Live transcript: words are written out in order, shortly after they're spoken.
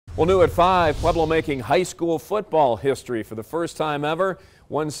Well, new at 5, Pueblo making high school football history for the first time ever.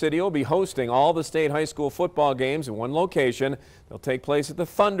 One city will be hosting all the state high school football games in one location. They'll take place at the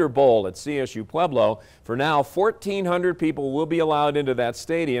Thunder Bowl at CSU-Pueblo. For now, 1,400 people will be allowed into that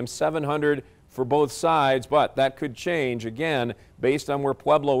stadium, 700 for both sides, but that could change again based on where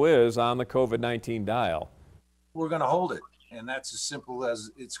Pueblo is on the COVID-19 dial. We're going to hold it, and that's as simple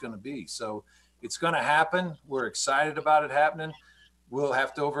as it's going to be. So it's going to happen. We're excited about it happening. We'll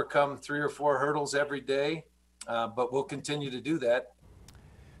have to overcome 3 or 4 hurdles every day, but we'll continue to do that.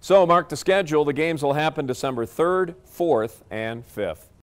 So mark the schedule. The games will happen December 3rd, 4th, and 5th.